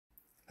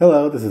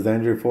Hello, this is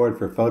Andrew Ford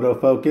for Photo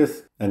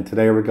Focus, and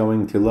today we're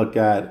going to look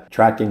at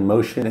tracking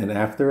motion in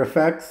After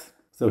Effects.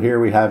 So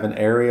here we have an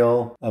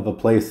aerial of a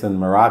place in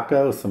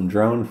Morocco, some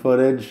drone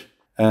footage,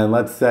 and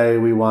let's say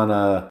we want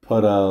to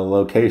put a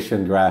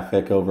location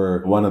graphic over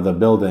one of the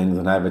buildings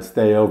and have it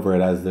stay over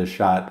it as the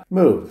shot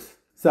moves.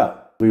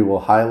 So we will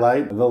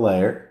highlight the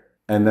layer,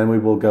 and then we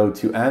will go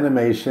to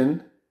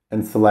Animation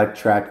and select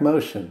Track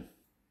Motion.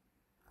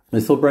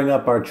 This will bring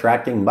up our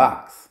tracking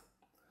box.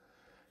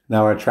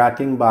 Now our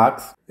tracking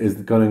box is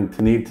going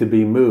to need to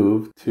be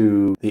moved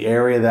to the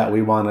area that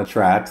we want to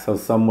track, so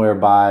somewhere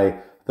by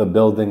the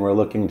building we're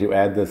looking to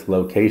add this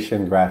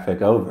location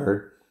graphic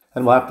over.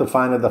 And we'll have to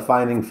find a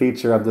defining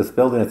feature of this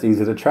building that's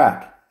easy to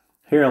track.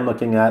 Here I'm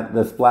looking at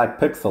this black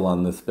pixel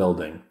on this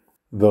building.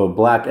 The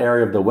black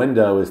area of the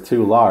window is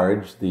too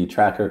large. The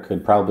tracker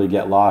could probably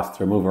get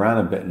lost or move around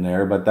a bit in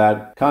there, but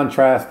that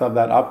contrast of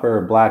that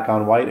upper black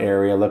on white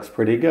area looks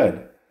pretty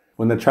good.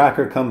 When the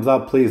tracker comes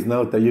up, please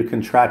note that you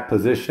can track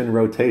position,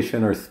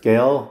 rotation, or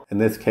scale. In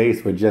this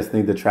case, we just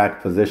need to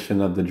track position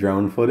of the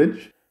drone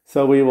footage.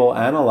 So we will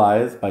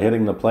analyze by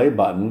hitting the play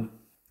button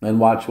and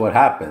watch what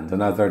happens.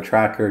 And as our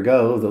tracker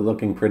goes, it's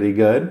looking pretty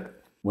good.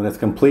 When it's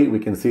complete, we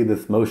can see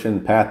this motion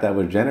path that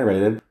was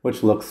generated,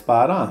 which looks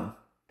spot on.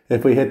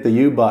 If we hit the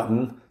U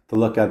button to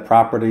look at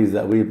properties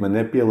that we've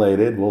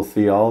manipulated, we'll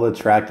see all the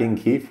tracking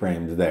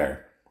keyframes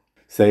there.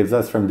 Saves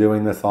us from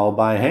doing this all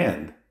by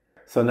hand.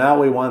 So now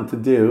what we want to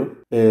do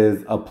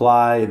is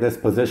apply this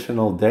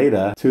positional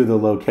data to the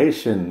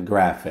location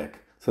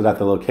graphic so that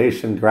the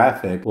location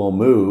graphic will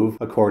move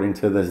according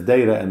to this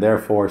data and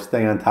therefore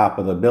stay on top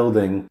of the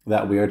building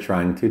that we are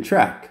trying to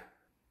track.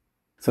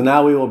 So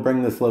now we will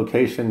bring this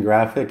location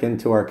graphic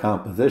into our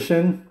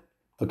composition.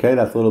 Okay,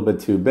 that's a little bit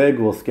too big.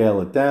 We'll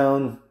scale it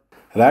down.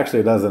 It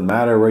actually doesn't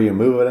matter where you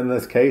move it in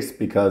this case,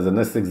 because in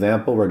this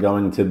example, we're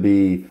going to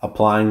be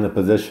applying the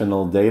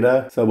positional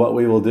data. So what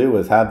we will do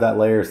is have that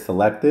layer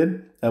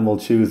selected, and we'll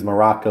choose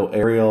Morocco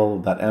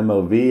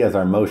aerial.mov as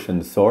our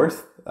motion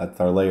source. That's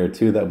our layer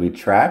 2 that we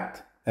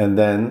tracked. And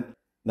then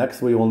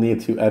next we will need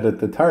to edit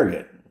the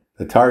target.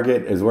 The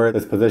target is where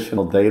this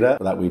positional data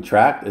that we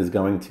tracked is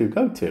going to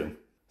go to.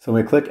 So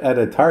when we click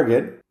Edit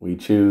Target, we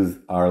choose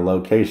our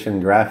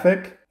location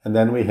graphic, and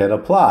then we hit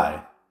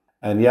Apply.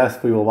 And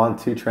yes, we will want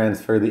to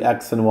transfer the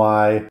X and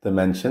Y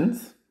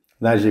dimensions.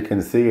 And as you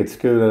can see, it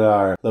scooted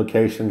our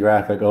location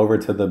graphic over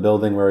to the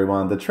building where we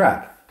wanted to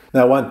track.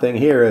 Now, one thing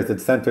here is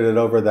it centered it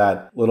over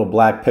that little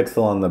black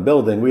pixel on the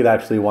building. We'd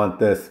actually want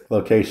this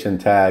location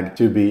tag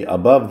to be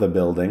above the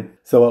building.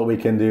 So what we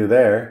can do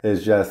there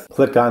is just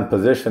click on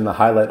position to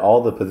highlight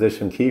all the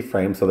position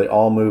keyframes so they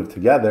all move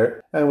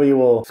together. And we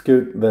will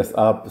scoot this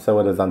up so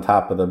it is on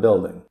top of the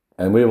building.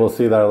 And we will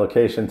see that our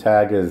location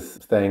tag is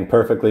staying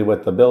perfectly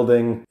with the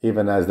building,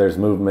 even as there's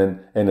movement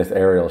in this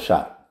aerial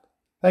shot.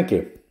 Thank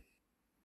you.